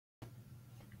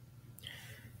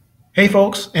Hey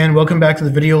folks, and welcome back to the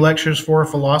video lectures for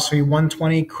Philosophy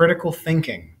 120 Critical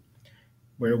Thinking,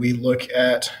 where we look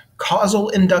at causal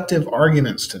inductive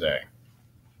arguments today.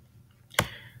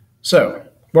 So,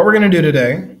 what we're going to do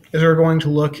today is we're going to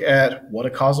look at what a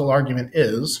causal argument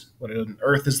is. What on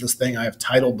earth is this thing I have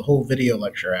titled the whole video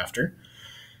lecture after?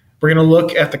 We're going to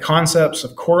look at the concepts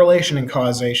of correlation and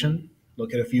causation,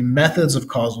 look at a few methods of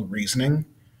causal reasoning,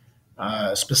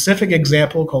 a specific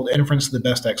example called inference to the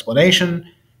best explanation,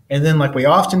 and then, like we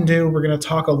often do, we're going to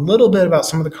talk a little bit about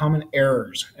some of the common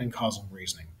errors in causal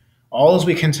reasoning, all as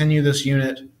we continue this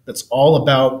unit that's all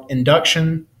about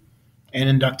induction and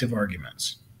inductive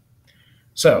arguments.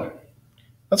 So,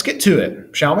 let's get to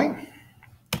it, shall we?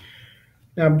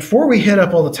 Now, before we hit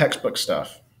up all the textbook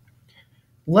stuff,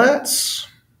 let's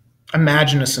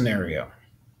imagine a scenario.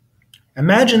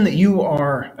 Imagine that you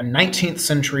are a 19th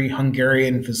century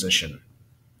Hungarian physician.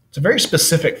 It's a very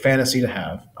specific fantasy to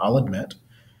have, I'll admit.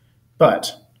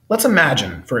 But let's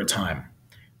imagine for a time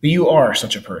that you are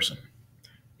such a person.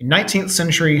 A 19th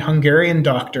century Hungarian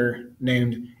doctor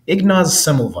named Ignaz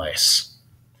Semmelweis.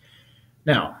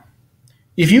 Now,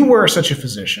 if you were such a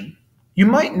physician, you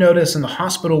might notice in the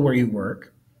hospital where you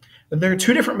work that there are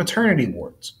two different maternity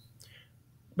wards.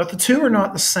 But the two are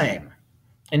not the same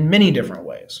in many different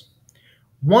ways.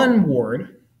 One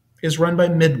ward is run by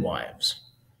midwives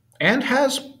and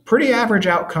has pretty average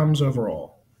outcomes overall.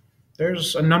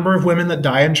 There's a number of women that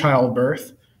die in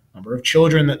childbirth, a number of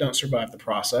children that don't survive the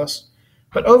process,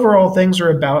 but overall things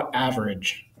are about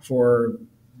average for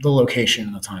the location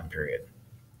and the time period.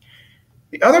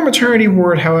 The other maternity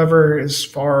ward, however, is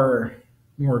far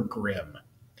more grim.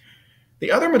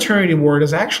 The other maternity ward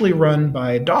is actually run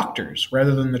by doctors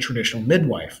rather than the traditional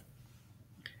midwife.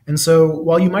 And so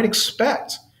while you might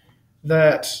expect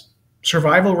that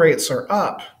survival rates are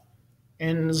up,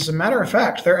 and as a matter of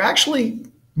fact, they're actually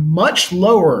much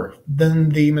lower than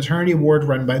the maternity ward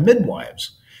run by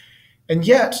midwives. And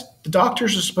yet, the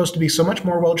doctors are supposed to be so much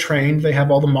more well trained. They have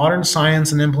all the modern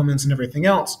science and implements and everything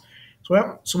else.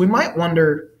 So we might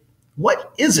wonder,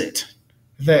 what is it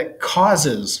that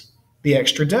causes the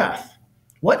extra death?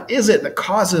 What is it that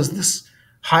causes this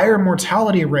higher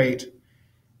mortality rate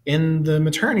in the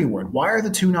maternity ward? Why are the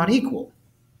two not equal?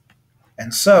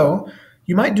 And so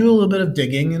you might do a little bit of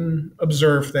digging and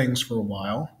observe things for a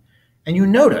while. And you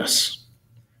notice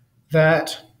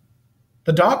that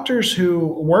the doctors who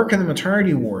work in the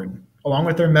maternity ward, along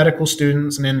with their medical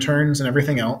students and interns and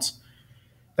everything else,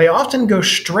 they often go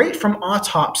straight from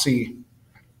autopsy,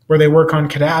 where they work on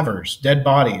cadavers, dead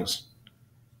bodies,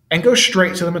 and go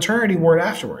straight to the maternity ward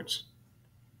afterwards.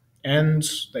 And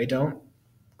they don't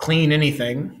clean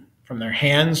anything from their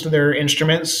hands to their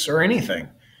instruments or anything.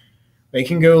 They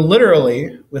can go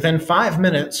literally within 5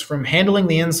 minutes from handling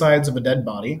the insides of a dead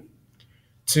body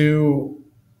to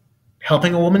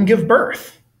helping a woman give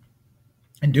birth,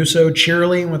 and do so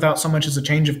cheerily and without so much as a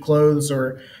change of clothes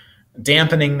or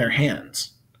dampening their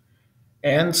hands.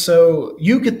 And so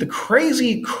you get the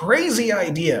crazy, crazy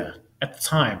idea at the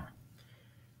time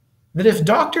that if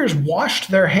doctors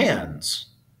washed their hands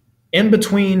in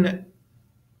between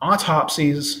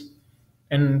autopsies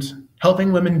and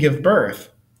helping women give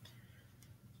birth,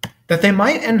 that they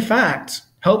might in fact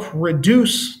help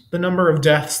reduce the number of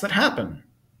deaths that happen.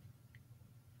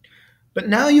 But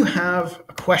now you have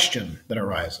a question that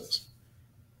arises.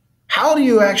 How do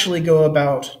you actually go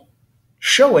about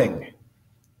showing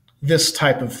this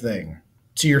type of thing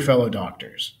to your fellow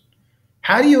doctors?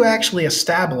 How do you actually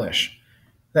establish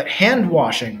that hand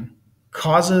washing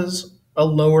causes a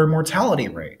lower mortality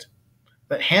rate?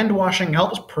 That hand washing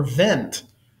helps prevent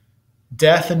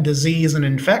death and disease and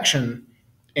infection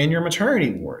in your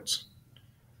maternity wards?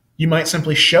 You might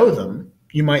simply show them.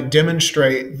 You might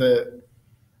demonstrate that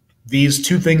these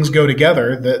two things go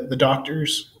together, that the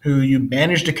doctors who you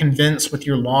managed to convince with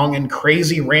your long and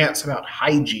crazy rants about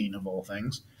hygiene of all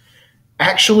things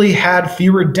actually had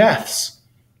fewer deaths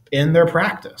in their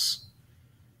practice.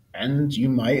 And you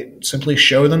might simply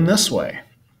show them this way.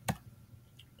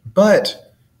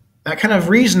 But that kind of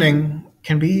reasoning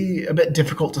can be a bit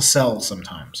difficult to sell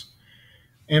sometimes.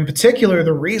 In particular,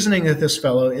 the reasoning that this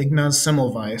fellow, Ignaz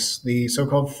Semmelweis, the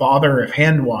so-called father of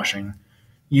hand washing,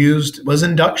 used was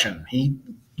induction. He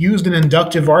used an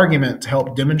inductive argument to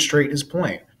help demonstrate his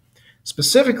point.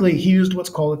 Specifically, he used what's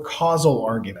called a causal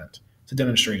argument to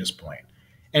demonstrate his point.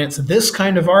 And it's this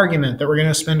kind of argument that we're going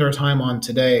to spend our time on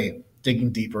today,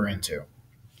 digging deeper into.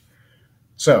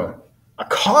 So, a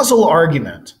causal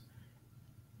argument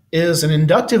is an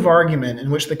inductive argument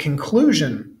in which the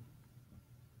conclusion,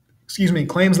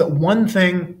 claims that one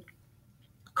thing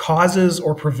causes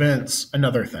or prevents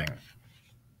another thing.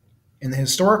 In the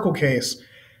historical case,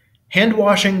 Hand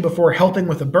washing before helping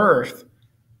with a birth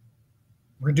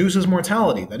reduces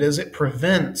mortality. That is, it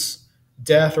prevents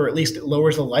death, or at least it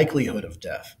lowers the likelihood of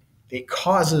death. It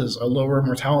causes a lower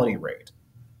mortality rate.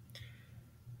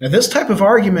 Now, this type of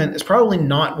argument is probably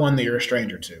not one that you're a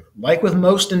stranger to. Like with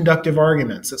most inductive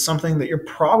arguments, it's something that you're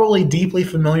probably deeply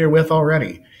familiar with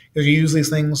already, because you use these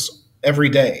things every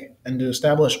day and to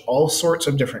establish all sorts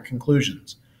of different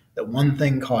conclusions that one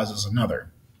thing causes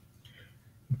another.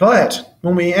 But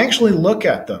when we actually look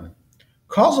at them,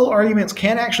 causal arguments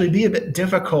can actually be a bit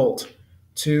difficult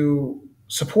to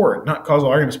support. Not causal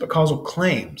arguments, but causal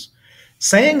claims.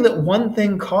 Saying that one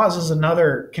thing causes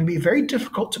another can be very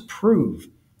difficult to prove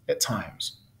at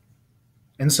times.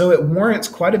 And so it warrants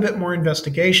quite a bit more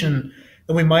investigation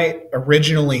than we might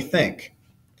originally think.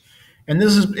 And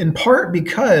this is in part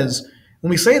because when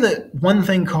we say that one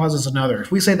thing causes another,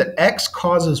 if we say that X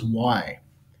causes Y,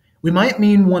 we might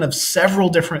mean one of several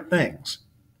different things.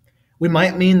 We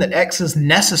might mean that X is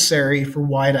necessary for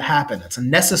Y to happen. It's a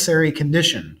necessary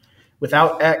condition.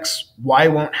 Without X, Y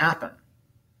won't happen.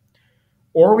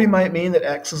 Or we might mean that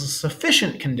X is a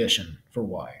sufficient condition for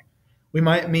Y. We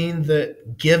might mean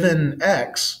that given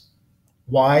X,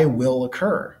 Y will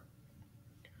occur.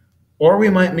 Or we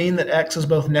might mean that X is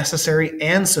both necessary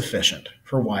and sufficient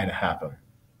for Y to happen.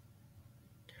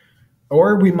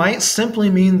 Or we might simply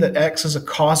mean that X is a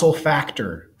causal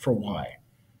factor for Y.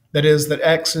 That is, that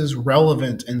X is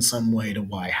relevant in some way to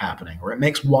Y happening, or it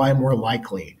makes Y more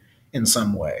likely in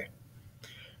some way.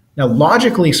 Now,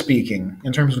 logically speaking,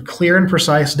 in terms of clear and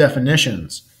precise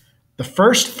definitions, the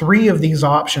first three of these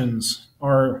options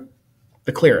are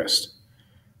the clearest.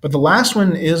 But the last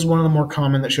one is one of the more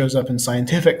common that shows up in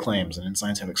scientific claims and in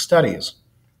scientific studies.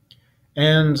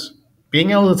 And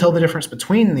being able to tell the difference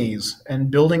between these and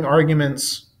building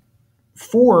arguments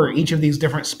for each of these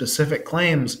different specific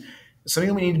claims is something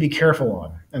that we need to be careful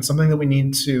on, and something that we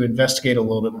need to investigate a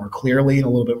little bit more clearly and a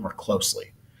little bit more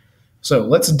closely. So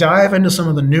let's dive into some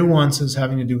of the nuances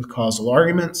having to do with causal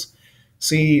arguments,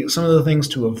 see some of the things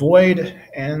to avoid,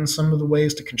 and some of the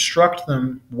ways to construct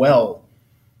them well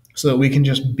so that we can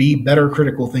just be better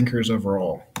critical thinkers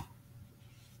overall.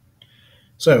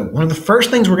 So one of the first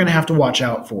things we're going to have to watch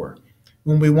out for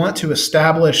when we want to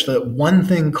establish that one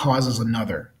thing causes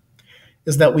another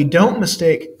is that we don't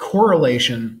mistake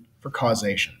correlation for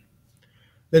causation.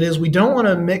 That is, we don't want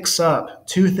to mix up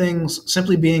two things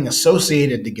simply being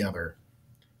associated together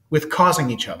with causing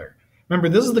each other. Remember,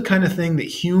 this is the kind of thing that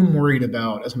Hume worried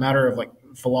about as a matter of like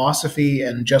philosophy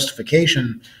and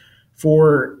justification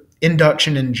for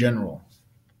induction in general.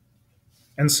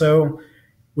 And so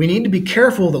we need to be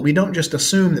careful that we don't just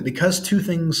assume that because two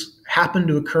things happen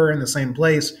to occur in the same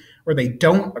place, or they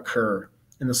don't occur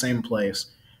in the same place,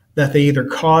 that they either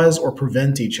cause or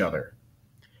prevent each other.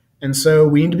 And so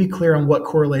we need to be clear on what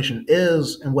correlation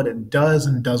is and what it does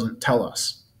and doesn't tell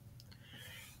us.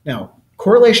 Now,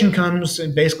 correlation comes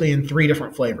basically in three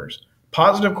different flavors: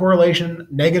 positive correlation,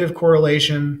 negative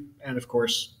correlation, and of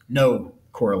course, no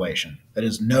correlation. That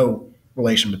is, no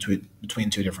relation between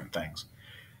two different things.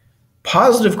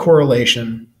 Positive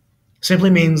correlation simply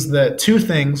means that two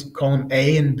things, call them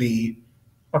A and B,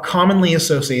 are commonly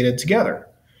associated together.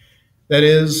 That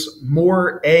is,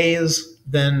 more A's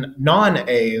than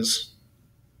non-A's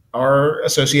are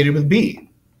associated with B.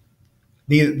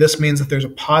 This means that there's a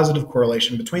positive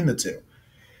correlation between the two.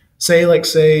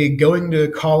 Say going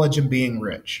to college and being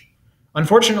rich.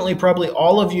 Unfortunately, probably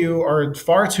all of you are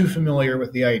far too familiar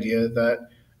with the idea that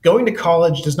going to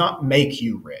college does not make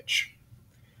you rich.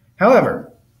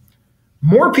 However,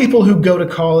 more people who go to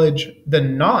college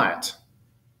than not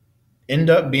end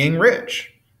up being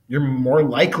rich. You're more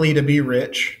likely to be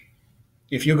rich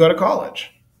if you go to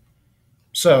college.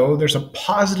 So there's a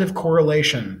positive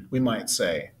correlation, we might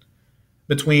say,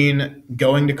 between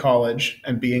going to college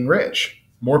and being rich.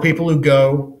 More people who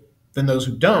go than those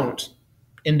who don't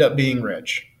end up being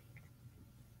rich.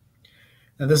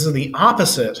 Now, this is the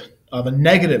opposite of a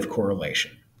negative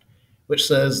correlation, which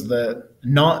says that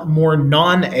more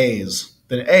non-A's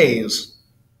than A's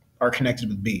are connected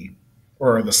with B,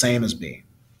 or are the same as B.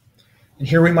 And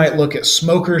here we might look at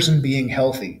smokers and being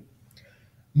healthy.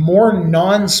 More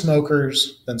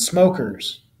non-smokers than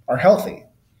smokers are healthy.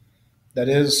 That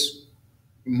is,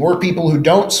 more people who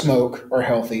don't smoke are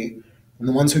healthy than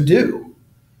the ones who do.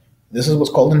 This is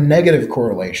what's called a negative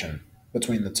correlation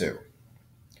between the two.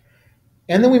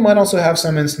 And then we might also have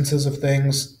some instances of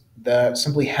things that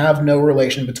simply have no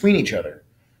relation between each other.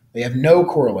 They have no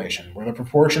correlation, where the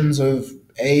proportions of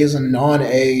A's and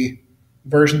non-A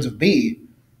versions of B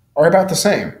are about the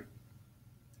same.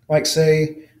 Like,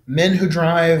 say, men who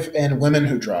drive and women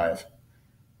who drive.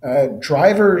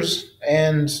 Drivers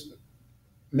and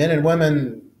men and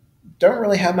women don't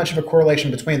really have much of a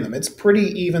correlation between them. It's pretty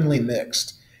evenly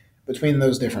mixed between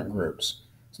those different groups.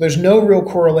 So there's no real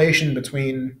correlation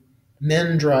between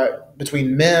men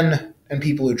and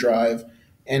people who drive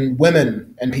and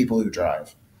women and people who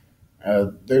drive.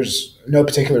 There's no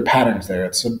particular patterns there.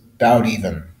 It's about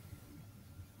even.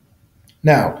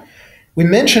 Now, we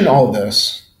mention all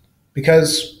this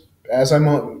because, as I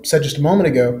said just a moment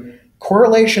ago,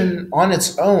 correlation on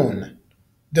its own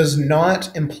does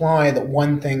not imply that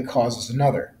one thing causes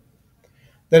another.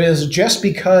 That is, just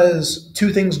because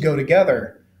two things go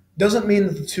together doesn't mean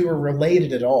that the two are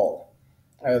related at all.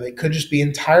 They could just be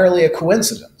entirely a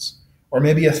coincidence, or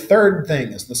maybe a third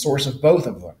thing is the source of both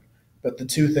of them, but the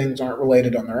two things aren't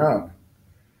related on their own.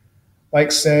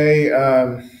 Like, say,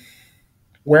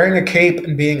 wearing a cape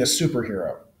and being a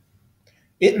superhero.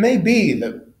 It may be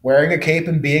that wearing a cape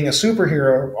and being a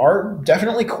superhero are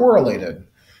definitely correlated.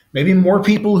 Maybe more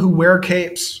people who wear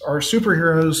capes are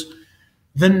superheroes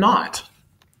than not.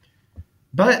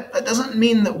 But that doesn't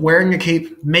mean that wearing a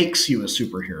cape makes you a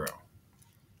superhero.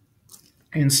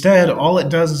 Instead, all it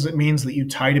does is it means that you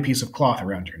tied a piece of cloth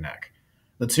around your neck.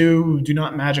 The two do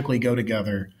not magically go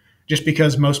together just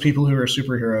because most people who are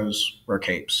superheroes wear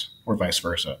capes, or vice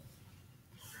versa.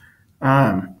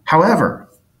 However,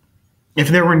 if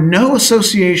there were no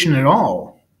association at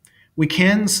all, we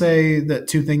can say that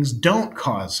two things don't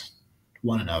cause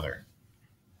one another.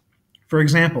 For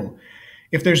example,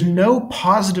 if there's no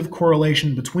positive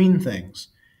correlation between things,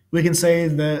 we can say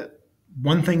that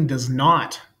one thing does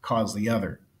not cause the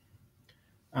other.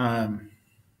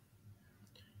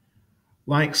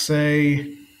 Like,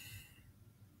 say,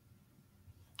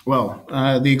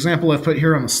 the example I've put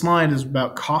here on the slide is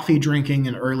about coffee drinking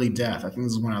and early death. I think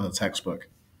this is one out of the textbook.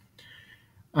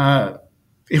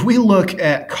 If we look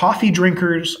at coffee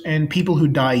drinkers and people who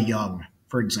die young,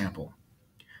 for example,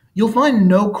 you'll find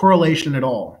no correlation at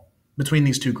all between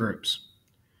these two groups.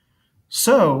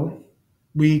 So,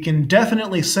 we can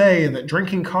definitely say that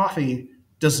drinking coffee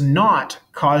does not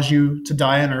cause you to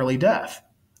die an early death.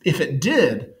 If it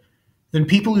did, then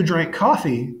people who drank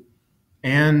coffee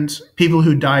and people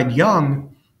who died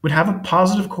young would have a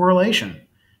positive correlation.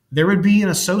 There would be an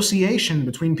association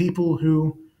between people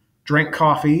who drank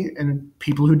coffee and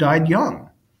people who died young.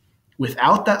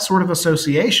 Without that sort of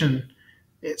association,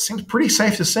 it seems pretty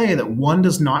safe to say that one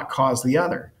does not cause the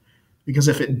other. Because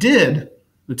if it did,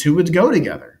 the two would go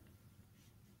together.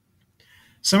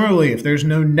 Similarly, if there's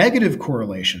no negative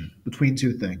correlation between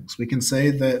two things, we can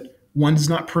say that one does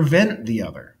not prevent the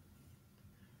other.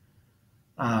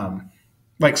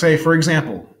 Like, say, for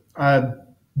example,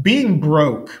 being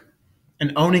broke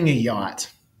and owning a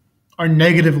yacht are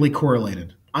negatively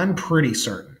correlated. I'm pretty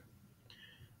certain.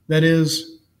 That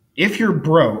is, if you're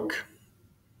broke,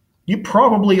 you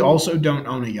probably also don't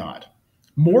own a yacht.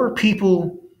 More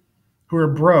people who are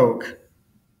broke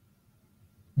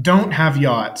don't have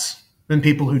yachts than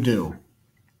people who do.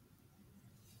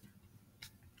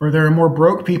 Or there are more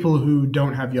broke people who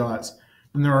don't have yachts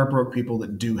than there are broke people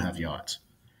that do have yachts.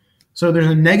 So there's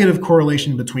a negative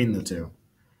correlation between the two.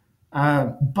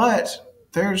 But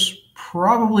there's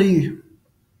probably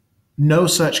no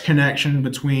such connection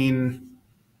between,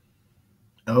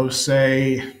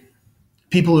 say,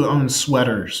 people who own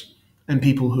sweaters and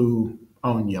people who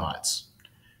own yachts.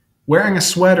 Wearing a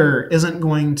sweater isn't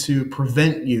going to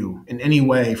prevent you in any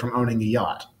way from owning a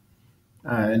yacht.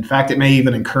 In fact, it may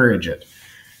even encourage it.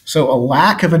 So a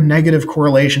lack of a negative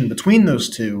correlation between those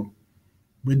two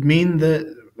would mean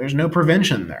that there's no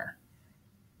prevention there.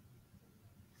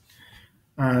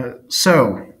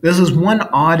 So this is one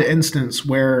odd instance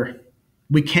where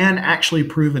we can actually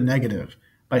prove a negative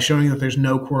by showing that there's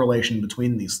no correlation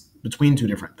between two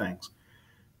different things.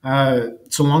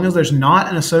 So long as there's not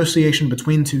an association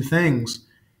between two things,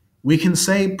 we can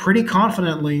say pretty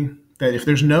confidently that if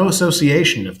there's no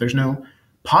association, if there's no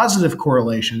positive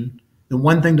correlation, then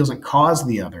one thing doesn't cause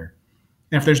the other.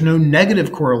 And if there's no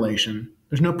negative correlation,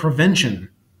 there's no prevention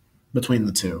between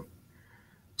the two.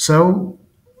 So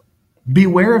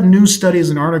beware of news studies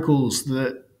and articles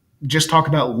that just talk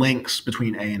about links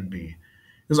between A and B,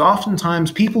 because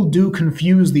oftentimes people do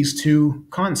confuse these two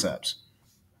concepts.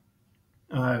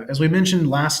 As we mentioned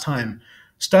last time,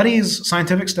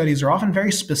 scientific studies are often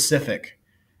very specific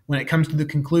when it comes to the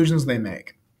conclusions they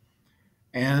make.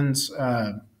 And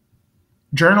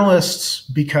journalists,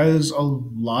 because a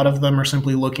lot of them are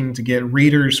simply looking to get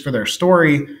readers for their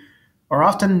story, are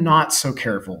often not so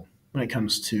careful when it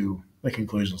comes to the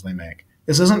conclusions they make.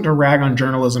 This isn't to rag on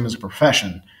journalism as a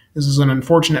profession. This is an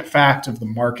unfortunate fact of the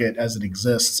market as it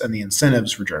exists and the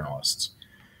incentives for journalists.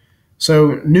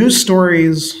 So news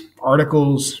stories,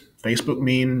 articles, Facebook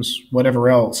memes, whatever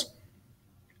else,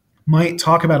 might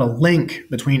talk about a link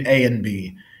between A and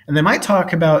B, and they might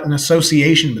talk about an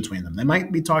association between them. They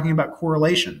might be talking about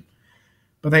correlation,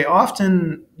 but they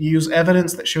often use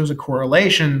evidence that shows a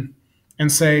correlation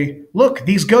and say, look,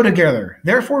 these go together.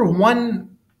 Therefore,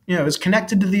 one is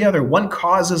connected to the other. One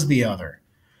causes the other.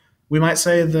 We might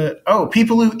say that, oh,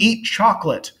 people who eat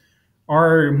chocolate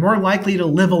are more likely to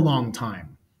live a long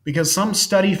time because some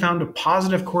study found a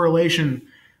positive correlation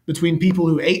between people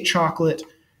who ate chocolate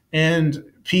and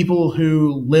people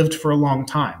who lived for a long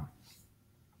time.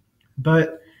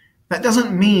 But that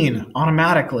doesn't mean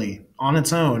automatically, on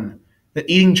its own, that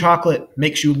eating chocolate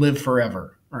makes you live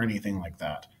forever or anything like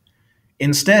that.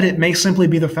 Instead, it may simply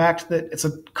be the fact that it's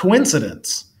a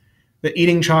coincidence that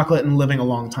eating chocolate and living a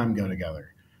long time go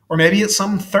together. Or maybe it's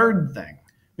some third thing.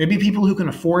 Maybe people who can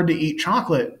afford to eat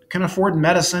chocolate can afford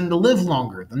medicine to live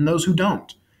longer than those who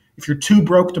don't. If you're too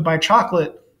broke to buy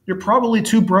chocolate, you're probably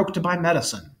too broke to buy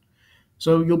medicine.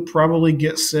 So you'll probably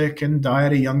get sick and die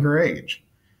at a younger age.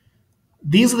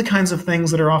 These are the kinds of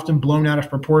things that are often blown out of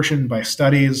proportion by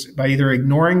studies by either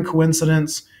ignoring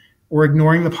coincidence or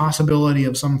ignoring the possibility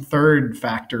of some third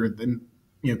factor that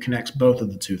connects both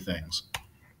of the two things.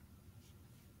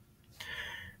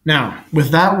 Now, with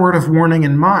that word of warning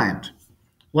in mind,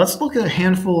 let's look at a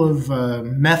handful of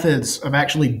methods of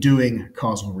actually doing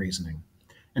causal reasoning.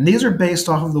 And these are based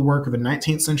off of the work of a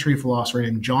 19th century philosopher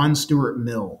named John Stuart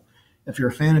Mill. If you're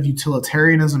a fan of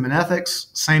utilitarianism and ethics,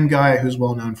 same guy who's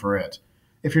well known for it.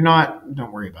 If you're not,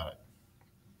 don't worry about it.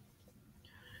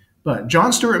 But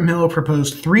John Stuart Mill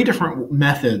proposed 3 different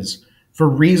methods for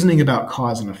reasoning about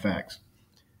cause and effect.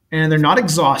 And they're not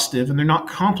exhaustive and they're not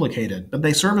complicated, but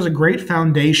they serve as a great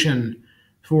foundation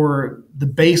for the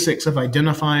basics of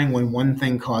identifying when one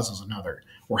thing causes another,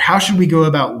 or how should we go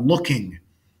about looking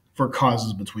for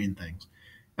causes between things.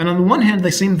 And on the one hand,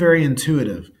 they seem very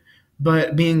intuitive,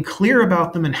 but being clear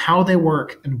about them and how they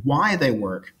work and why they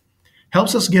work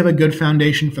helps us give a good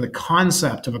foundation for the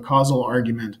concept of a causal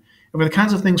argument and for the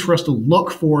kinds of things for us to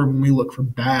look for when we look for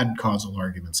bad causal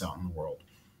arguments out in the world.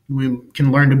 We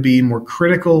can learn to be more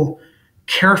critical,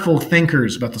 careful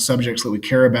thinkers about the subjects that we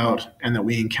care about and that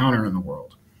we encounter in the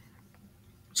world.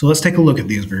 So let's take a look at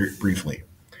these very briefly.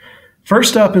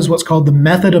 First up is what's called the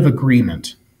method of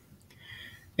agreement.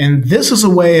 And this is a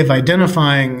way of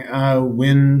identifying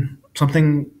when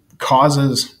something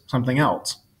causes something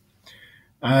else.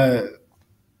 The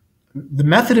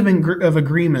method of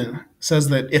agreement says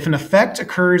that if an effect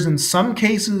occurs in some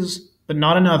cases but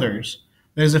not in others,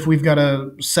 that is, if we've got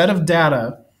a set of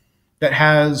data that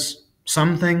has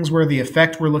some things where the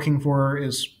effect we're looking for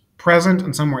is present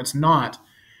and some where it's not,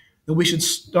 then we should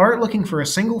start looking for a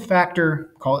single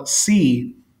factor, call it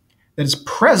C, that is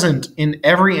present in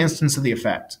every instance of the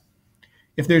effect.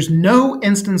 If there's no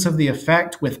instance of the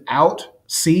effect without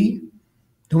C,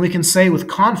 then we can say with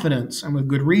confidence and with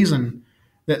good reason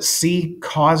that C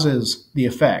causes the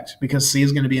effect, because C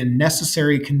is going to be a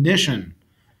necessary condition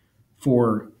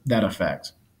for that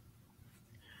effect.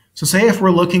 So say if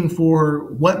we're looking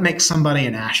for what makes somebody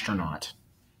an astronaut,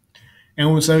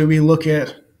 and so we look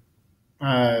at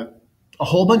a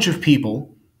whole bunch of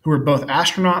people who are both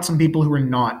astronauts and people who are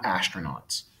not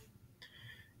astronauts.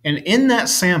 And in that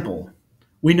sample,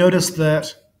 we notice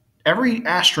that every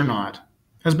astronaut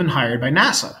has been hired by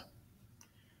NASA.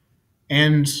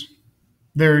 And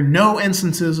there are no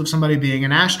instances of somebody being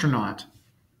an astronaut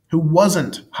who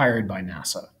wasn't hired by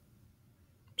NASA.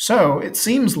 So it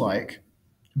seems like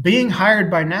being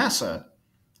hired by NASA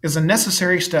is a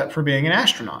necessary step for being an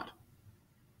astronaut,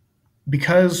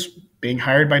 because being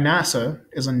hired by NASA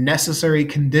is a necessary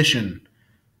condition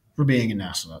for being an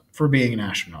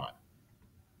astronaut.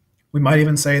 We might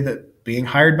even say that being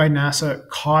hired by NASA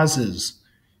causes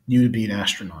you to be an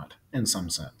astronaut in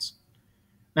some sense.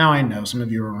 Now, I know some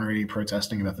of you are already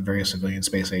protesting about the various civilian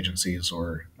space agencies,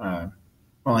 or, I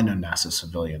know NASA's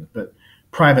civilian, but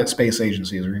private space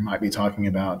agencies, or you might be talking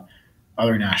about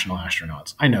other national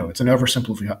astronauts. I know it's an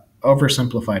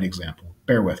oversimplified example.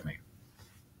 Bear with me.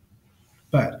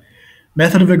 But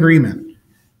method of agreement.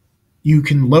 You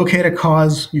can locate a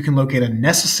cause, you can locate a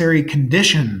necessary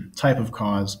condition type of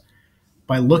cause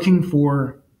by looking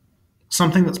for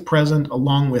something that's present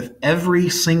along with every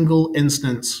single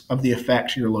instance of the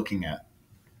effect you're looking at.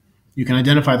 You can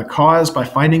identify the cause by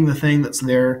finding the thing that's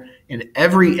there in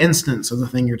every instance of the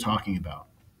thing you're talking about.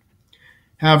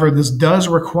 However, this does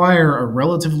require a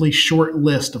relatively short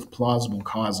list of plausible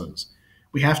causes.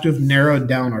 We have to have narrowed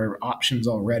down our options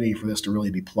already for this to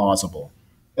really be plausible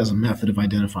as a method of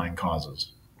identifying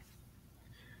causes.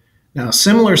 Now, a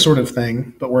similar sort of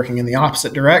thing, but working in the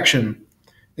opposite direction,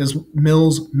 is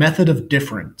Mills' method of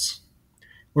difference,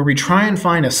 where we try and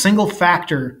find a single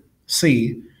factor,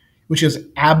 C, which is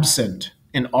absent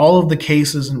in all of the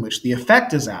cases in which the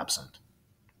effect is absent.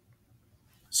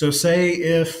 So say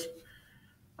if,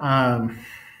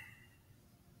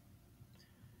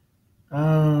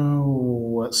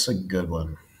 what's a good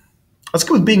one? Let's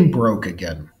go with being broke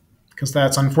again, because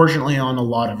that's unfortunately on a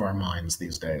lot of our minds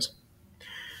these days.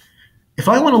 If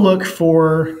I want to look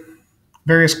for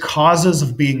various causes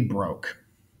of being broke,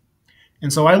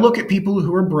 and so I look at people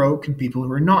who are broke and people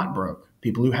who are not broke,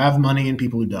 people who have money and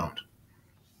people who don't.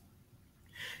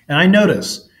 And I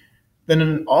notice that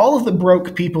in all of the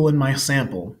broke people in my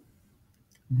sample,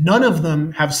 none of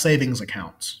them have savings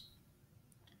accounts.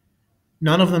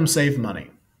 None of them save money.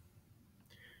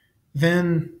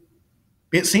 Then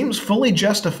it seems fully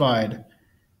justified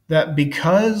that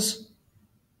because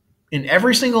in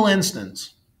every single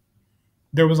instance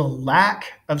there was a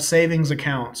lack of savings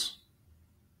accounts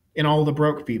in all the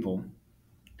broke people,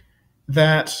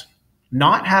 that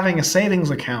not having a savings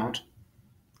account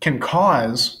can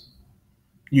cause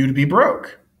you to be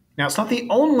broke. Now, it's not the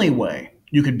only way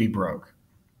you could be broke,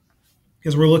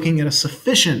 because we're looking at a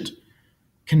sufficient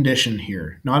condition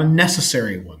here, not a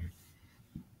necessary one.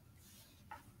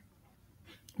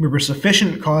 Remember,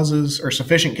 sufficient causes or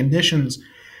sufficient conditions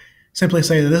simply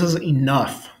say that this is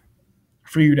enough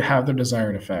for you to have the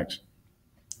desired effect.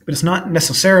 But it's not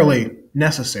necessarily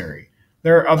necessary.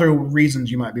 There are other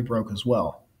reasons you might be broke as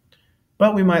well.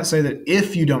 But we might say that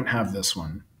if you don't have this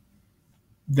one,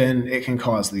 then it can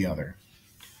cause the other.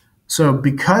 So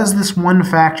because this one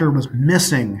factor was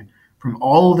missing from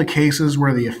all of the cases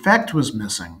where the effect was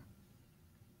missing,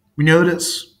 we know that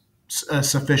it's a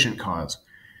sufficient cause.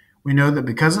 We know that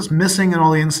because it's missing in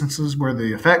all the instances where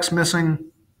the effect's missing,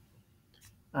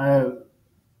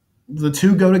 the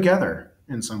two go together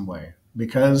in some way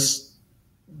because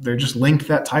they're just linked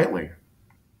that tightly.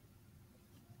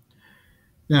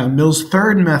 Now, Mills'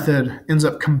 third method ends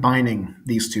up combining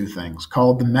these two things,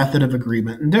 called the method of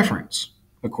agreement and difference,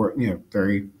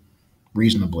 very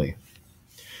reasonably.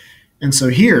 And so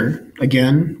here,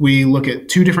 again, we look at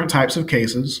two different types of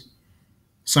cases,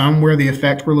 some where the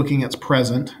effect we're looking at is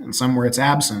present and some where it's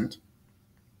absent.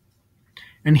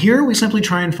 And here we simply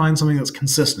try and find something that's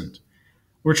consistent.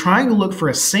 We're trying to look for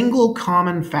a single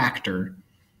common factor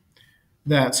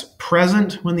that's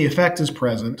present when the effect is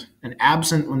present and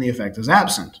absent when the effect is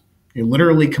absent. You're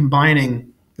literally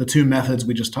combining the two methods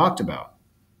we just talked about.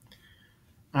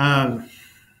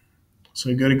 So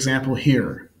a good example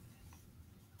here.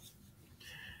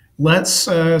 Let's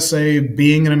say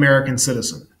being an American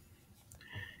citizen.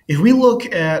 If we look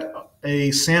at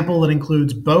a sample that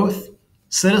includes both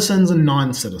citizens and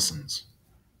non-citizens,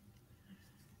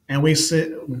 and we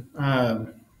sit,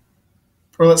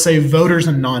 or let's say voters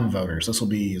and non-voters, this will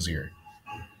be easier.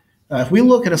 If we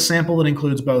look at a sample that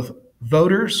includes both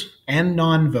voters and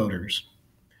non-voters,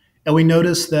 and we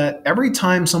notice that every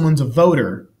time someone's a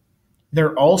voter,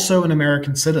 they're also an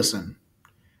American citizen.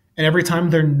 And every time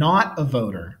they're not a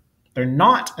voter, they're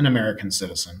not an American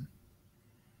citizen.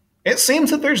 It seems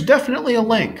that there's definitely a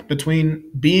link between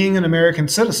being an American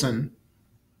citizen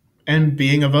and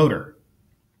being a voter.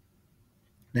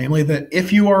 Namely, that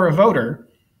if you are a voter,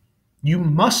 you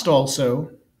must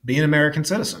also be an American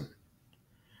citizen.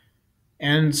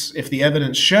 And if the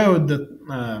evidence showed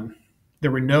that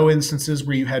there were no instances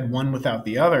where you had one without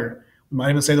the other, we might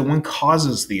even say that one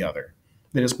causes the other,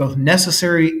 that it's both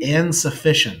necessary and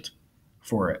sufficient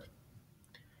for it.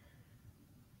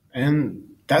 And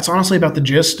that's honestly about the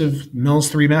gist of Mills'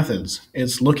 three methods.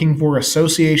 It's looking for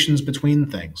associations between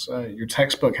things. Your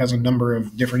textbook has a number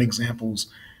of different examples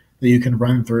that you can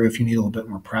run through if you need a little bit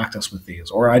more practice with these,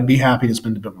 or I'd be happy to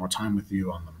spend a bit more time with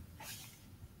you on them.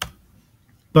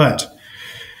 But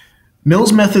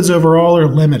Mills' methods overall are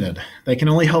limited. They can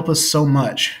only help us so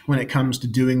much when it comes to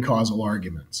doing causal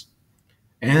arguments.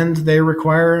 And they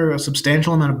require a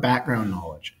substantial amount of background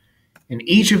knowledge. In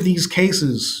each of these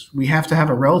cases, we have to have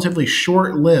a relatively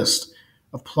short list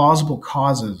of plausible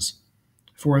causes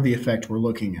for the effect we're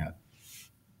looking at.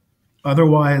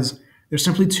 Otherwise, there's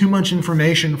simply too much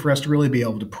information for us to really be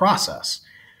able to process.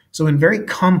 So in very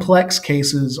complex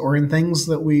cases, or in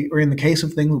the case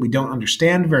of things that we don't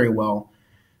understand very well,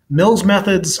 Mills'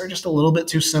 methods are just a little bit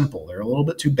too simple. They're a little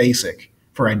bit too basic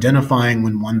for identifying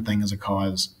when one thing is a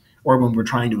cause, or when we're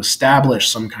trying to establish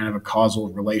some kind of a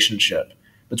causal relationship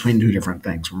between two different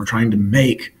things, when we're trying to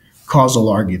make causal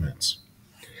arguments.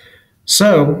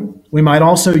 So we might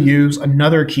also use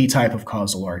another key type of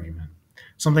causal argument,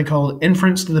 something called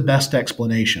inference to the best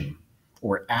explanation,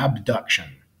 or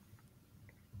abduction.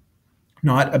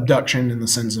 Not abduction in the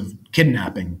sense of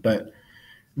kidnapping, but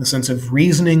in the sense of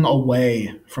reasoning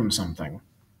away from something.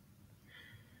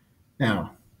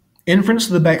 Now, inference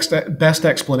to the best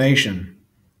explanation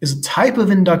is a type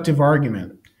of inductive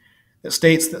argument that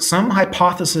states that some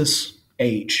hypothesis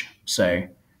H, say,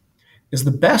 is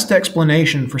the best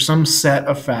explanation for some set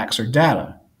of facts or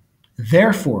data.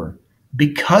 Therefore,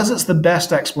 because it's the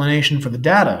best explanation for the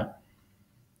data,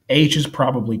 H is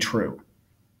probably true.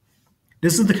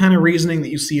 This is the kind of reasoning that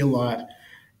you see a lot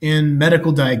in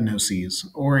medical diagnoses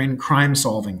or in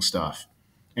crime-solving stuff.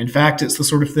 In fact, it's the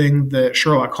sort of thing that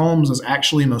Sherlock Holmes is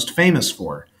actually most famous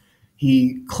for.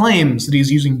 He claims that he's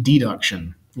using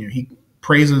deduction. He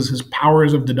praises his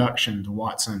powers of deduction to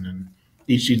Watson and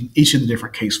each of the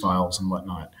different case files and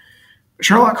whatnot.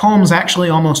 Sherlock Holmes actually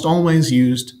almost always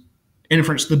used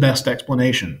inference to the best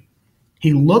explanation.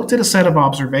 He looked at a set of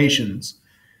observations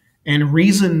and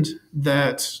reasoned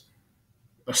that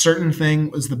a certain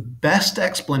thing was the best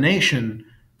explanation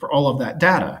for all of that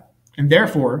data, and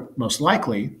therefore, most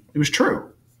likely, it was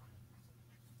true.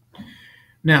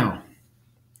 Now,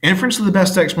 inference to the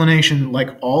best explanation,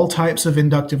 like all types of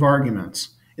inductive arguments,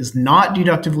 is not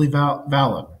deductively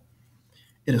valid.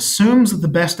 It assumes that the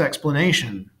best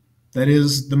explanation, that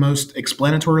is, the most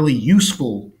explanatorily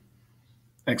useful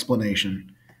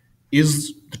explanation,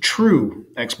 is the true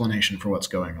explanation for what's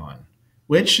going on,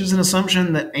 which is an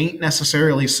assumption that ain't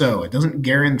necessarily so. It doesn't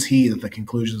guarantee that the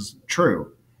conclusion is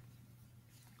true.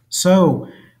 So,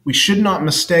 we should not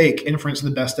mistake inference to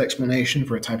the best explanation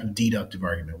for a type of deductive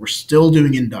argument. We're still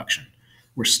doing induction.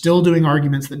 We're still doing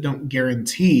arguments that don't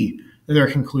guarantee that their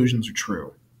conclusions are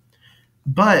true.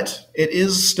 But it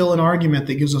is still an argument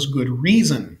that gives us good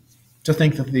reason to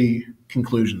think that the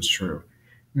conclusion is true.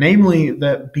 Namely,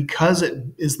 that because it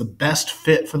is the best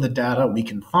fit for the data we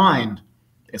can find,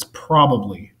 it's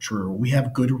probably true. We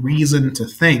have good reason to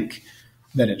think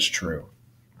that it's true.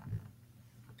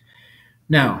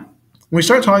 Now, when we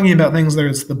start talking about things that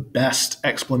is the best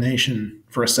explanation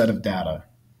for a set of data,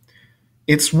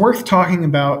 it's worth talking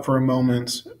about for a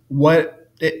moment what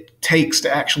it takes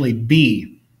to actually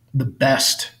be the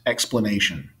best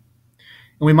explanation.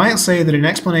 And we might say that an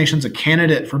explanation is a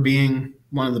candidate for being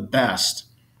one of the best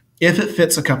if it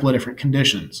fits a couple of different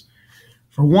conditions.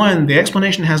 For one, the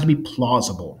explanation has to be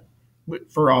plausible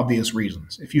for obvious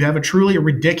reasons. If you have a truly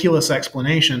ridiculous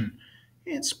explanation,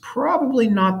 it's probably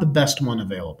not the best one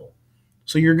available.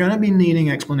 So you're going to be needing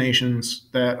explanations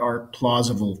that are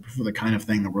plausible for the kind of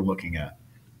thing that we're looking at.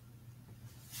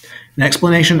 An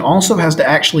explanation also has to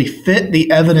actually fit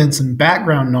the evidence and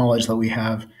background knowledge that we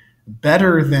have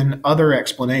better than other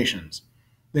explanations.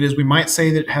 That is, we might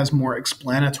say that it has more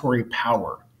explanatory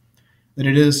power. That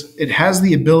it has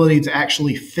the ability to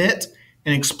actually fit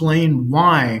and explain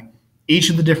why each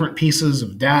of the different pieces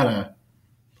of data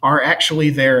are actually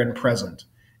there and present.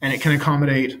 And it can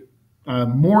accommodate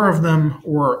more of them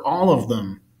or all of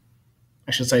them.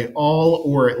 I should say all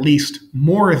or at least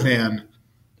more than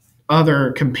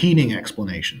other competing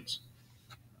explanations.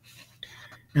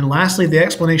 And lastly, the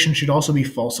explanation should also be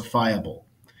falsifiable.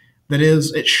 That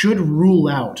is, it should rule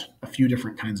out a few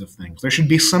different kinds of things. There should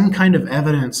be some kind of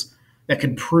evidence that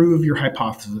could prove your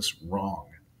hypothesis wrong.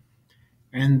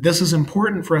 And this is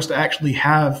important for us to actually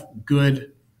have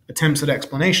good attempts at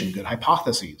explanation, good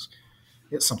hypotheses.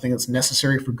 It's something that's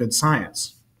necessary for good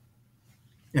science.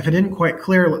 If it isn't quite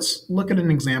clear, let's look at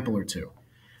an example or two.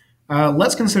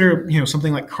 Let's consider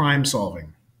something like crime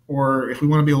solving, or if we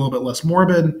want to be a little bit less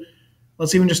morbid,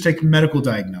 let's even just take medical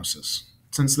diagnosis,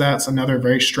 since that's another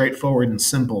very straightforward and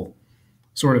simple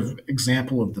sort of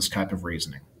example of this type of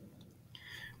reasoning.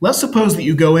 Let's suppose that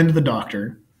you go into the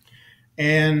doctor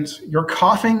and you're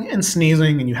coughing and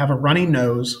sneezing and you have a runny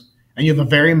nose and you have a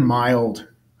very mild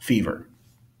fever.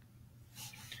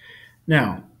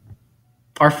 Now,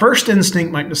 our first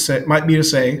instinct might be to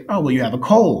say, oh, well, you have a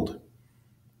cold.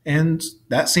 And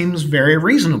that seems very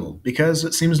reasonable because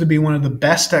it seems to be one of the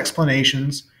best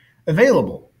explanations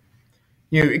available.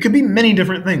 It could be many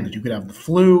different things. You could have the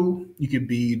flu. You could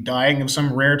be dying of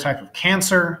some rare type of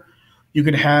cancer. You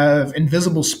could have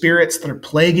invisible spirits that are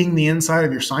plaguing the inside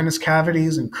of your sinus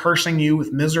cavities and cursing you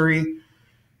with misery.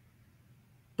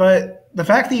 But the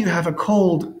fact that you have a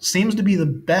cold seems to be the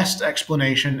best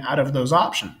explanation out of those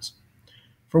options.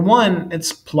 For one,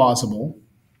 it's plausible.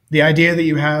 The idea that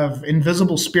you have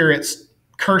invisible spirits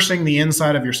cursing the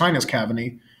inside of your sinus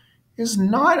cavity is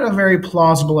not a very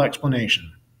plausible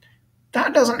explanation.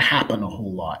 That doesn't happen a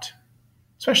whole lot,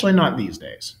 especially not these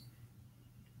days.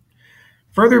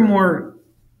 Furthermore,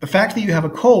 the fact that you have a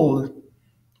cold,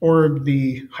 or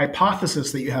the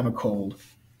hypothesis that you have a cold,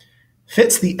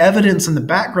 fits the evidence and the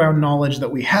background knowledge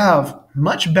that we have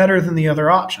much better than the other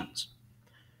options.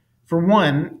 For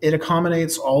one, it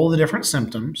accommodates all the different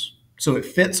symptoms, so it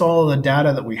fits all the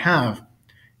data that we have,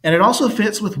 and it also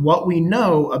fits with what we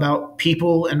know about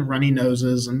people and runny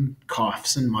noses and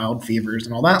coughs and mild fevers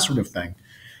and all that sort of thing.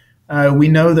 We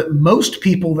know that most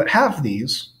people that have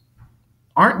these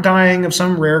aren't dying of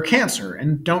some rare cancer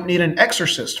and don't need an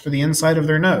exorcist for the inside of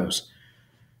their nose.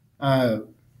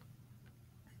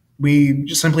 We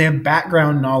just simply have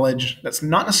background knowledge that's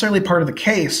not necessarily part of the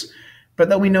case, but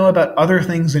that we know about other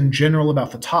things in general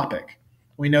about the topic.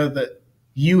 We know that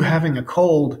you having a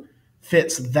cold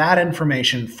fits that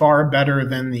information far better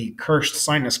than the cursed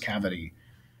sinus cavity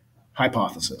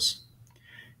hypothesis.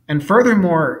 And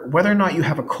furthermore, whether or not you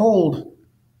have a cold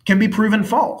can be proven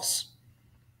false.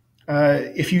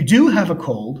 If you do have a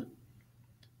cold,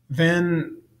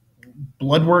 then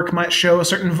blood work might show a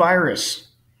certain virus,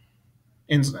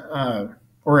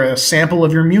 or a sample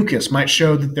of your mucus might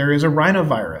show that there is a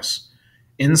rhinovirus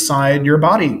inside your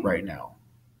body right now.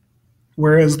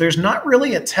 Whereas there's not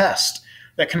really a test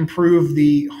that can prove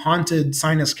the haunted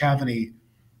sinus cavity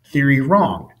theory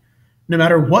wrong. No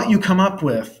matter what you come up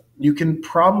with, you can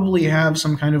probably have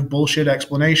some kind of bullshit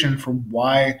explanation for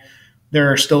why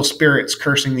there are still spirits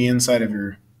cursing the inside of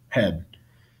your head.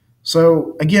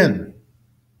 So again,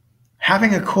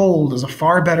 having a cold is a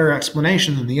far better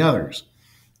explanation than the others.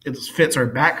 It fits our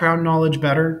background knowledge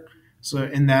better, so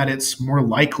in that it's more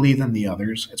likely than the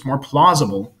others, it's more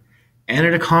plausible, and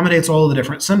it accommodates all the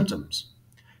different symptoms.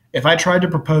 If I tried to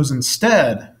propose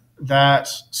instead that,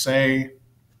 say,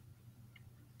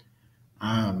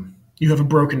 you have a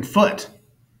broken foot,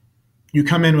 you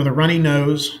come in with a runny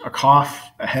nose, a cough,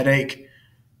 a headache,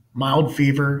 mild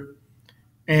fever,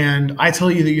 and I tell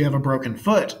you that you have a broken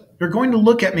foot, you're going to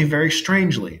look at me very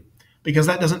strangely because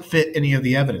that doesn't fit any of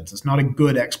the evidence. It's not a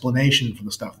good explanation for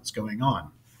the stuff that's going on.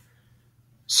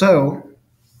 So,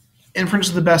 inference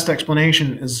of the best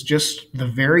explanation is just the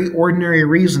very ordinary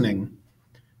reasoning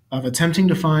of attempting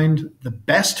to find the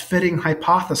best fitting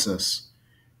hypothesis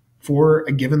for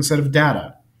a given set of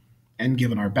data, and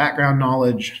given our background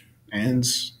knowledge, and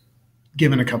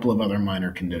given a couple of other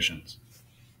minor conditions.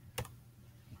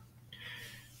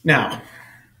 Now,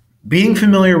 being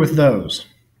familiar with those,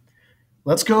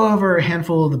 let's go over a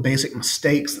handful of the basic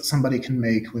mistakes that somebody can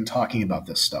make when talking about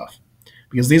this stuff,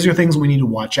 because these are things we need to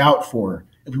watch out for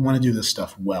if we want to do this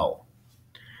stuff well.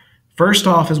 First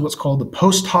off is what's called the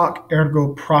post hoc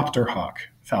ergo propter hoc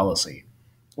fallacy,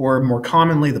 or more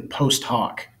commonly the post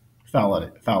hoc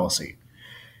fallacy.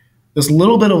 This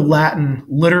little bit of Latin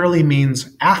literally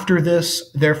means after this,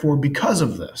 therefore because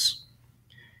of this.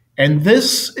 And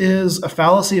this is a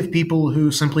fallacy of people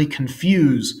who simply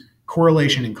confuse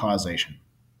correlation and causation.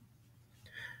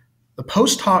 The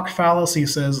post hoc fallacy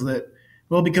says that,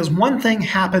 well, because one thing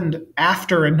happened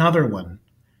after another one,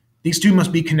 these two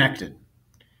must be connected.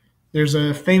 There's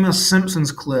a famous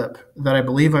Simpsons clip that I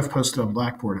believe I've posted on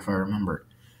Blackboard, if I remember,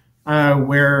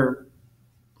 where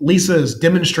Lisa is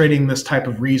demonstrating this type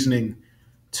of reasoning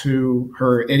to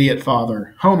her idiot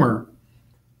father, Homer,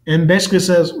 and basically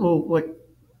says, well, like,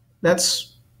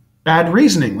 that's bad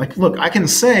reasoning. Like, look, I can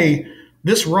say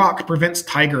this rock prevents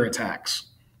tiger attacks.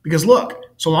 Because look,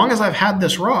 so long as I've had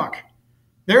this rock,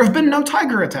 there have been no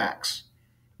tiger attacks.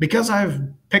 Because I've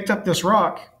picked up this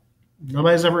rock,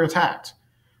 nobody's ever attacked.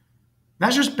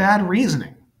 That's just bad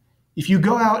reasoning. If you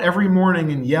go out every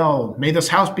morning and yell, may this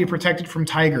house be protected from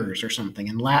tigers or something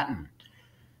in Latin,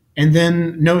 and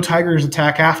then no tigers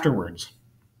attack afterwards,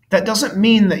 that doesn't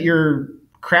mean that your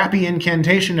crappy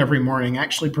incantation every morning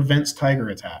actually prevents tiger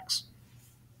attacks.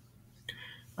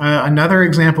 Another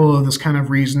example of this kind of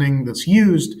reasoning that's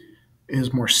used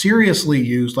is more seriously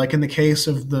used, like in the case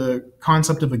of the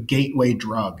concept of a gateway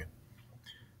drug.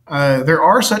 There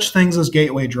are such things as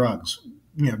gateway drugs,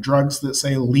 drugs that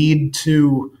say lead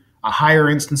to a higher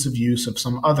instance of use of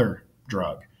some other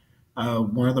drug.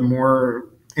 One of the more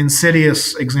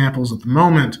insidious examples at the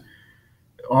moment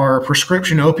are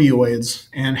prescription opioids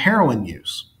and heroin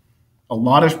use. A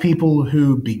lot of people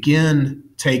who begin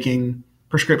taking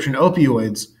prescription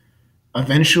opioids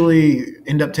eventually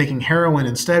end up taking heroin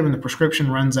instead when the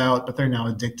prescription runs out, but they're now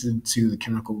addicted to the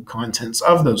chemical contents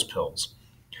of those pills.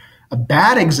 A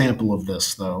bad example of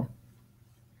this, though,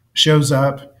 shows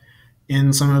up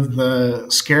in some of the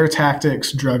scare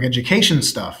tactics, drug education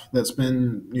stuff that's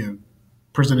been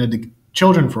presented to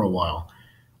children for a while.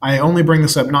 I only bring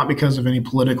this up not because of any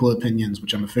political opinions,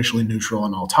 which I'm officially neutral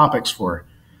on all topics for,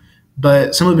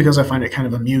 but simply because I find it kind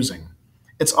of amusing.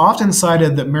 It's often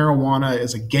cited that marijuana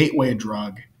is a gateway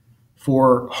drug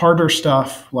for harder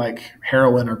stuff like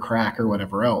heroin or crack or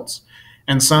whatever else.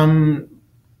 And some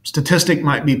statistic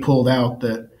might be pulled out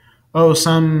that,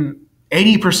 some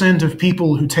 80% of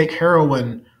people who take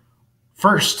heroin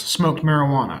first smoked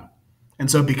marijuana. And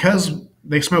so because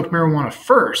they smoked marijuana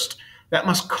first, that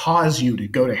must cause you to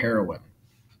go to heroin,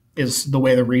 is the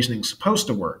way the reasoning's supposed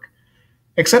to work.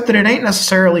 Except that it ain't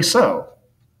necessarily so.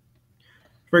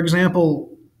 For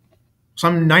example,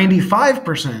 some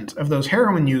 95% of those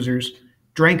heroin users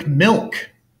drank milk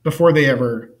before they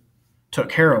ever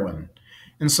took heroin.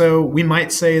 And so we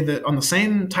might say that on the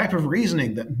same type of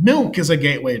reasoning that milk is a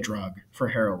gateway drug for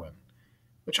heroin,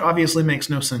 which obviously makes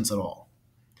no sense at all.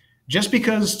 Just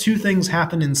because two things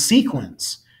happen in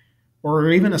sequence or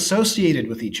are even associated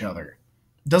with each other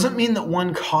doesn't mean that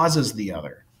one causes the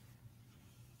other.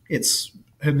 It's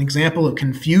an example of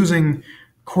confusing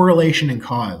correlation and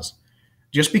cause.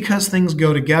 Just because things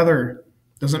go together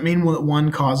doesn't mean that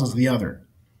one causes the other.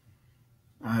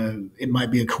 It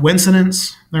might be a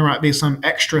coincidence. There might be some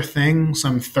extra thing,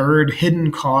 some third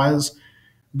hidden cause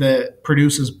that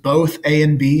produces both A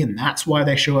and B, and that's why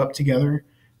they show up together.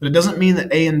 But it doesn't mean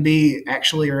that A and B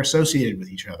actually are associated with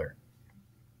each other.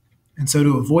 And so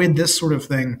to avoid this sort of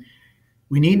thing,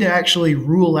 we need to actually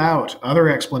rule out other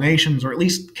explanations or at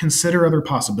least consider other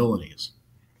possibilities.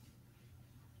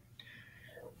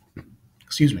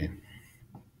 Excuse me.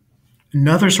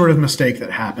 Another sort of mistake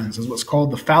that happens is what's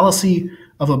called the fallacy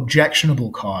of objectionable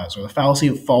cause, or the fallacy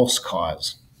of false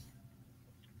cause.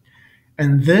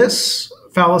 And this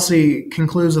fallacy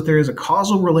concludes that there is a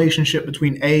causal relationship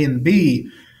between A and B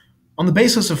on the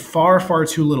basis of far, far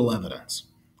too little evidence.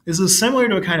 This is similar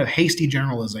to a kind of hasty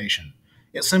generalization.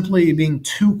 It's simply being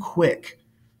too quick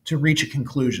to reach a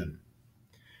conclusion.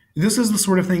 This is the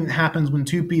sort of thing that happens when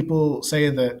two people say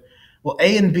that, well,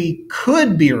 A and B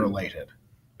could be related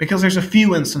because there's a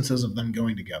few instances of them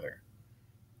going together.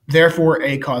 Therefore,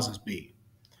 A causes B.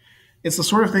 It's the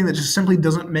sort of thing that just simply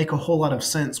doesn't make a whole lot of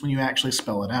sense when you actually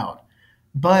spell it out.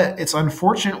 But it's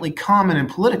unfortunately common in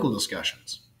political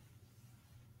discussions.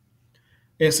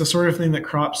 It's the sort of thing that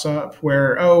crops up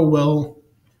where, oh, well,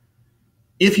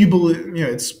 if you believe,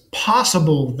 it's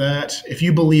possible that if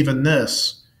you believe in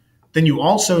this, then you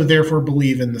also therefore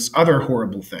believe in this other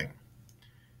horrible thing.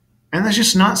 And that's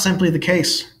just not simply the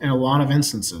case in a lot of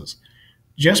instances.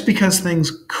 Just because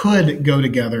things could go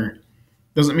together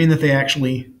doesn't mean that they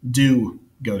actually do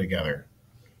go together.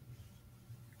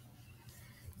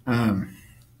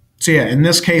 So yeah, in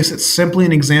this case, it's simply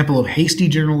an example of hasty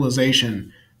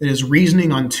generalization that is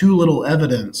reasoning on too little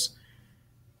evidence,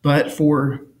 but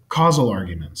for causal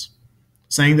arguments,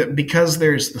 saying that because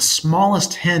there's the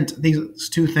smallest hint these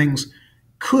two things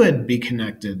could be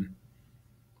connected,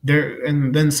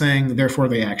 and then saying, therefore,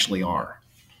 they actually are.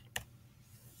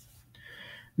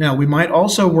 Now, we might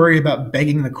also worry about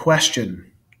begging the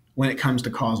question when it comes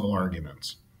to causal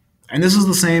arguments. And this is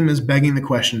the same as begging the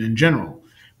question in general,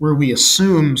 where we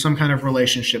assume some kind of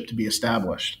relationship to be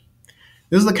established.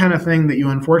 This is the kind of thing that you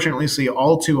unfortunately see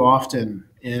all too often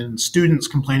in students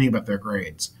complaining about their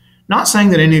grades. Not saying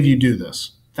that any of you do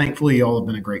this. Thankfully, you all have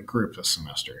been a great group this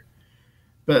semester.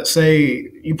 But say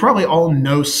you probably all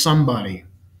know somebody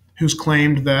who's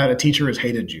claimed that a teacher has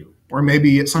hated you, or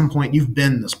maybe at some point you've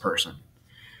been this person.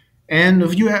 And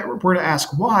if you were to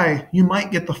ask why, you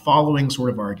might get the following sort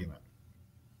of argument.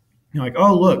 You're like,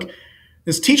 oh, look,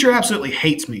 this teacher absolutely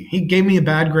hates me. He gave me a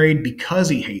bad grade because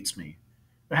he hates me.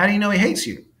 But how do you know he hates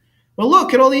you? Well,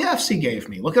 look at all the Fs he gave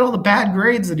me. Look at all the bad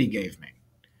grades that he gave me.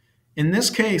 In this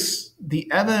case, the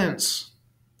evidence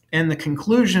and the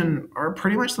conclusion are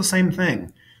pretty much the same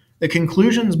thing. The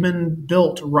conclusion's been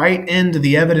built right into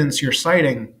the evidence you're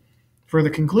citing for the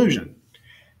conclusion.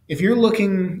 If you're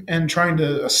looking and trying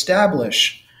to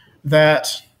establish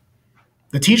that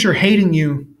the teacher hating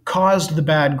you caused the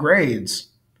bad grades,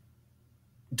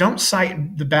 don't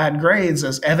cite the bad grades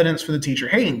as evidence for the teacher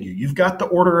hating you. You've got the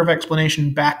order of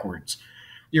explanation backwards.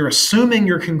 You're assuming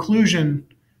your conclusion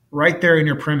right there in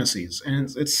your premises, and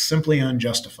it's simply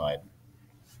unjustified.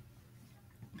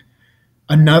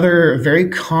 Another very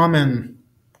common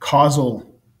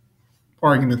causal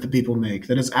argument that people make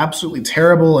that is absolutely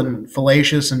terrible and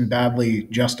fallacious and badly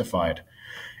justified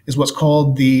is what's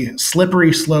called the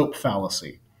slippery slope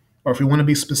fallacy. Or if we want to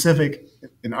be specific,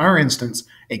 in our instance,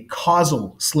 a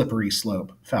causal slippery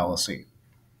slope fallacy.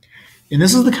 And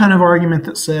this is the kind of argument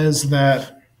that says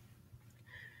that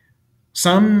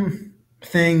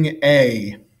something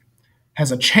A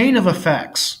has a chain of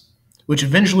effects which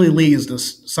eventually leads to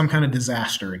some kind of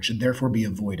disaster and should therefore be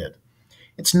avoided.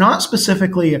 It's not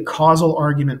specifically a causal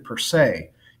argument per se,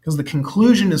 because the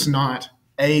conclusion is not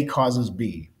A causes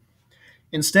B.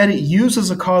 Instead, it uses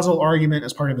a causal argument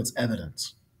as part of its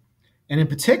evidence. And in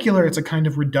particular, it's a kind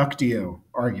of reductio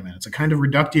argument. It's a kind of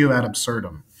reductio ad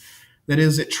absurdum, That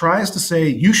is, it tries to say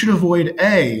you should avoid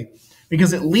A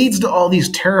because it leads to all these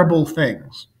terrible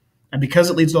things. And because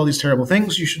it leads to all these terrible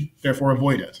things, you should therefore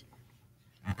avoid it.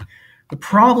 The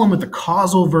problem with the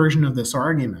causal version of this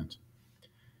argument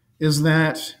is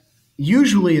that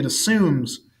usually it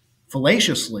assumes,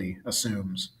 fallaciously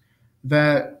assumes,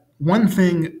 that one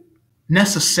thing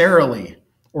necessarily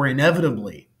or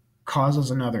inevitably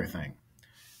causes another thing.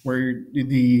 Where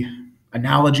the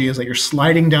analogy is that you're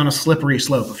sliding down a slippery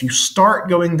slope. If you start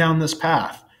going down this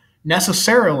path,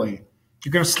 necessarily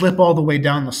you're going to slip all the way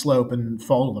down the slope and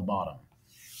fall to the bottom.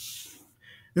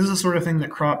 This is the sort of thing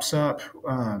that crops up,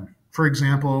 for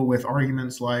example, with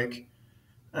arguments like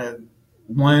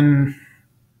one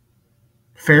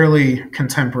fairly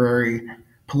contemporary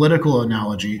political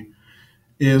analogy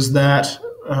is that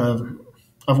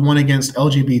of one against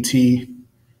LGBT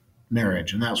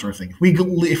marriage and that sort of thing.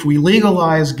 If we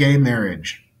legalize gay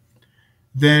marriage,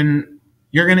 then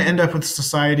you're going to end up with a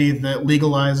society that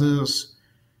legalizes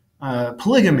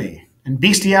polygamy and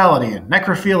bestiality and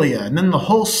necrophilia, and then the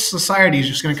whole society is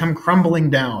just going to come crumbling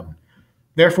down.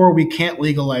 Therefore, we can't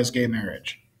legalize gay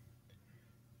marriage.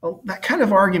 Well, that kind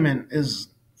of argument is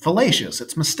fallacious.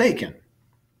 It's mistaken.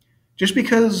 Just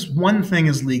because one thing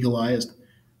is legalized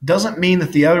doesn't mean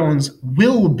that the other ones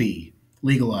will be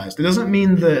legalized. It doesn't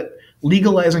mean that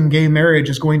legalizing gay marriage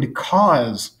is going to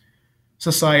cause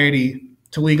society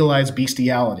to legalize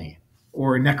bestiality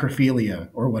or necrophilia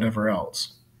or whatever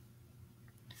else.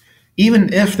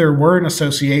 Even if there were an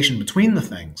association between the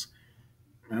things,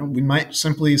 we might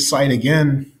simply cite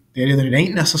again the idea that it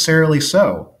ain't necessarily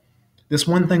so. This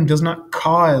one thing does not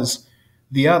cause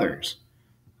the others.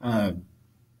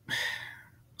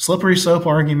 Slippery slope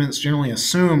arguments generally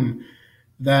assume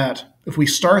that if we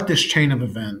start this chain of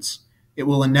events, it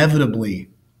will inevitably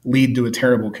lead to a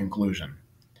terrible conclusion.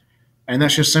 And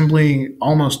that's just simply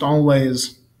almost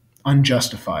always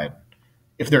unjustified.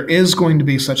 If there is going to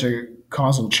be such a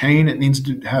causal chain, it needs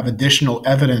to have additional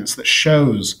evidence that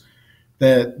shows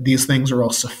that these things are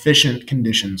all sufficient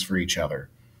conditions for each other.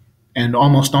 And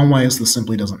almost always this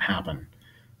simply doesn't happen.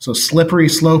 So slippery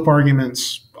slope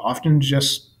arguments often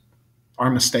just are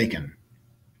mistaken.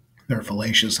 They're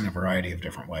fallacious in a variety of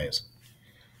different ways.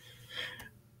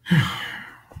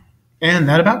 And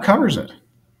that about covers it.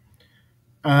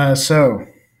 So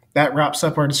that wraps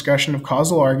up our discussion of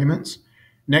causal arguments.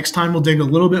 Next time, we'll dig a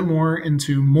little bit more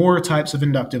into more types of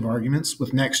inductive arguments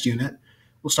with next unit.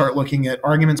 We'll start looking at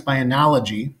arguments by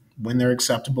analogy, when they're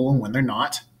acceptable and when they're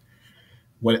not,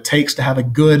 what it takes to have a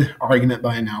good argument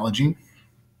by analogy.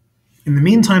 In the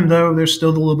meantime, though, there's still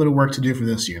a little bit of work to do for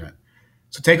this unit.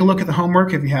 So take a look at the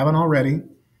homework if you haven't already.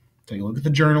 Take a look at the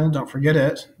journal. Don't forget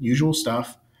it. Usual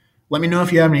stuff. Let me know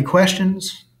if you have any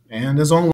questions. And as always,